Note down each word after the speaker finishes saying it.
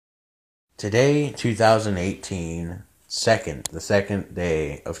Today, 2018, the second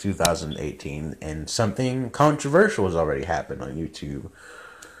day of 2018, and something controversial has already happened on YouTube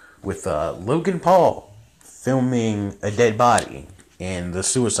with Logan Paul filming a dead body in the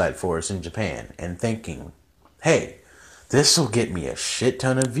suicide forest in Japan and thinking, hey, this will get me a shit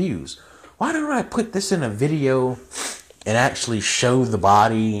ton of views. Why don't I put this in a video and actually show the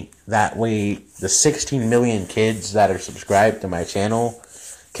body? That way the 16 million kids that are subscribed to my channel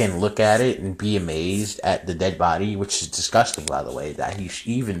can look at it and be amazed at the dead body, which is disgusting, by the way, that he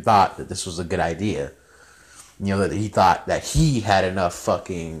even thought that this was a good idea. You know, that he thought that he had enough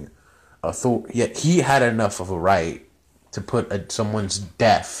fucking authority, yet he had enough of a right to put someone's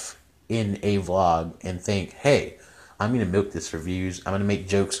death in a vlog and think, hey, I'm going to milk this for views. I'm going to make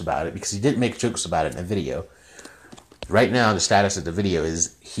jokes about it, because he didn't make jokes about it in the video. Right now, the status of the video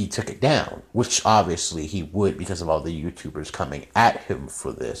is he took it down, which obviously he would because of all the YouTubers coming at him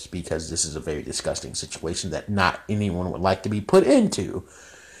for this, because this is a very disgusting situation that not anyone would like to be put into,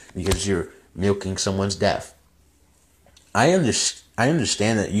 because you're milking someone's death. I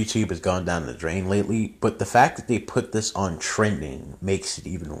understand that YouTube has gone down the drain lately, but the fact that they put this on trending makes it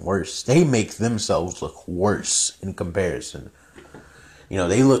even worse. They make themselves look worse in comparison. You know,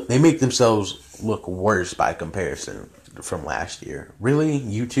 they make themselves look worse by comparison from last year. Really,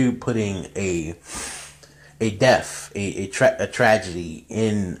 YouTube putting a death, a tragedy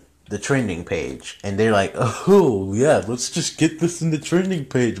in the trending page, and they're like, oh yeah, let's just get this in the trending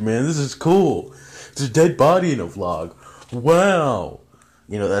page, man. This is cool. It's a dead body in a vlog. Wow.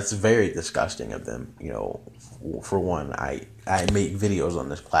 You know, that's very disgusting of them. You know, for one, I make videos on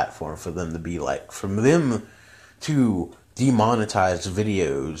this platform for them to be like, for them to demonetize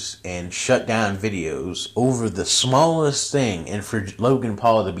videos and shut down videos over the smallest thing, and for Logan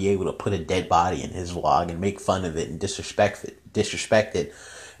Paul to be able to put a dead body in his vlog and make fun of it and disrespect it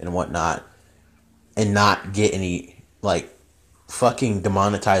and whatnot, and not get any like fucking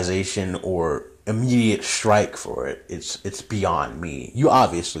demonetization or immediate strike for it, it's beyond me. You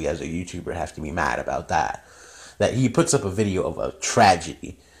obviously, as a YouTuber, have to be mad about that he puts up a video of a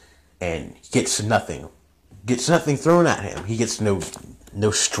tragedy and gets nothing thrown at him. He gets no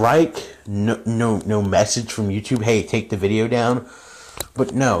strike, no message from YouTube, hey, take the video down.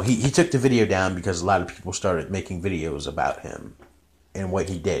 But no, he took the video down because a lot of people started making videos about him and what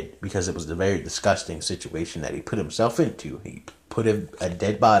he did, because it was a very disgusting situation that he put himself into. He put a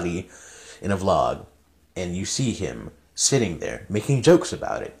dead body in a vlog, and you see him sitting there making jokes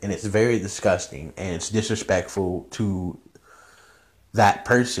about it, and it's very disgusting, and it's disrespectful to that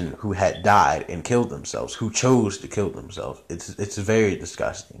person who had died and killed themselves, who chose to kill themselves. It's very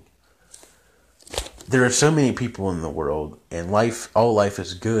disgusting. There are so many people in the world, and all life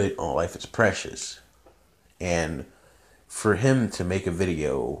is good, all life is precious. And for him to make a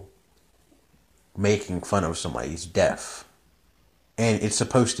video making fun of somebody's death, and it's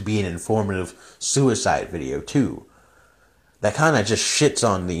supposed to be an informative suicide video too, that kind of just shits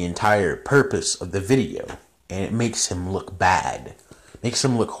on the entire purpose of the video, and it makes him look bad. Makes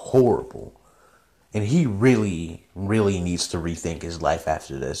him look horrible. And he really, really needs to rethink his life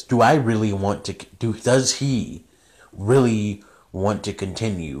after this. Does he really want to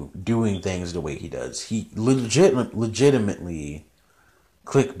continue doing things the way he does? He legitimately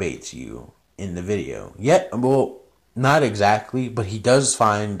clickbaits you in the video. Yet, well, not exactly, but he does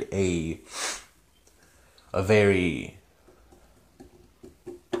find a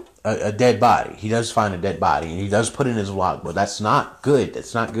dead body. He does find a dead body, and he does put in his vlog, but that's not good.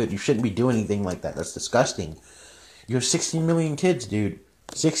 That's not good. You shouldn't be doing anything like that. That's disgusting. You're 16 million kids, dude.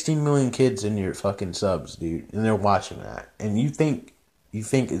 16 million kids in your fucking subs, dude, and they're watching that, and you think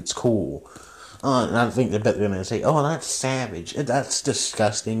it's cool. And I think they're gonna say, oh, that's savage. That's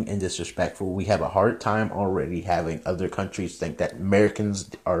disgusting and disrespectful. We have a hard time already having other countries think that Americans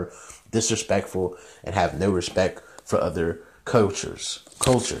are disrespectful and have no respect for other cultures,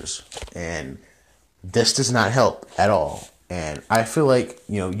 and this does not help at all. And I feel like,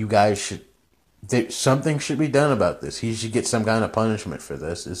 you know, you guys something should be done about this. He should get some kind of punishment for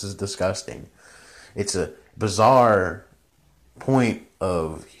this. This is disgusting. It's a bizarre point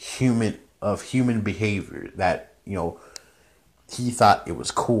of human behavior that, you know, he thought it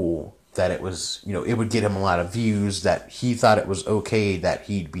was cool, that it was, you know, it would get him a lot of views, that he thought it was okay that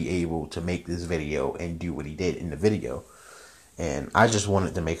he'd be able to make this video and do what he did in the video. And I just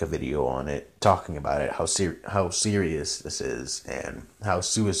wanted to make a video on it, talking about it, how serious this is, and how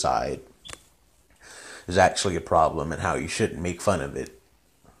suicide is actually a problem, and how you shouldn't make fun of it.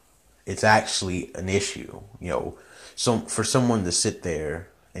 It's actually an issue, you know. So for someone to sit there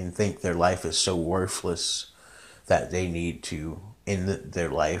and think their life is so worthless that they need to end their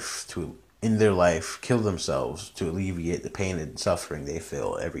life to in their life kill themselves to alleviate the pain and suffering they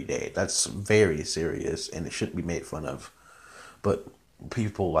feel every day. That's very serious and it shouldn't be made fun of. But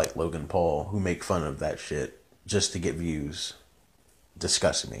people like Logan Paul who make fun of that shit just to get views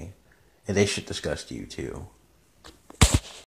disgust me. And they should disgust you too.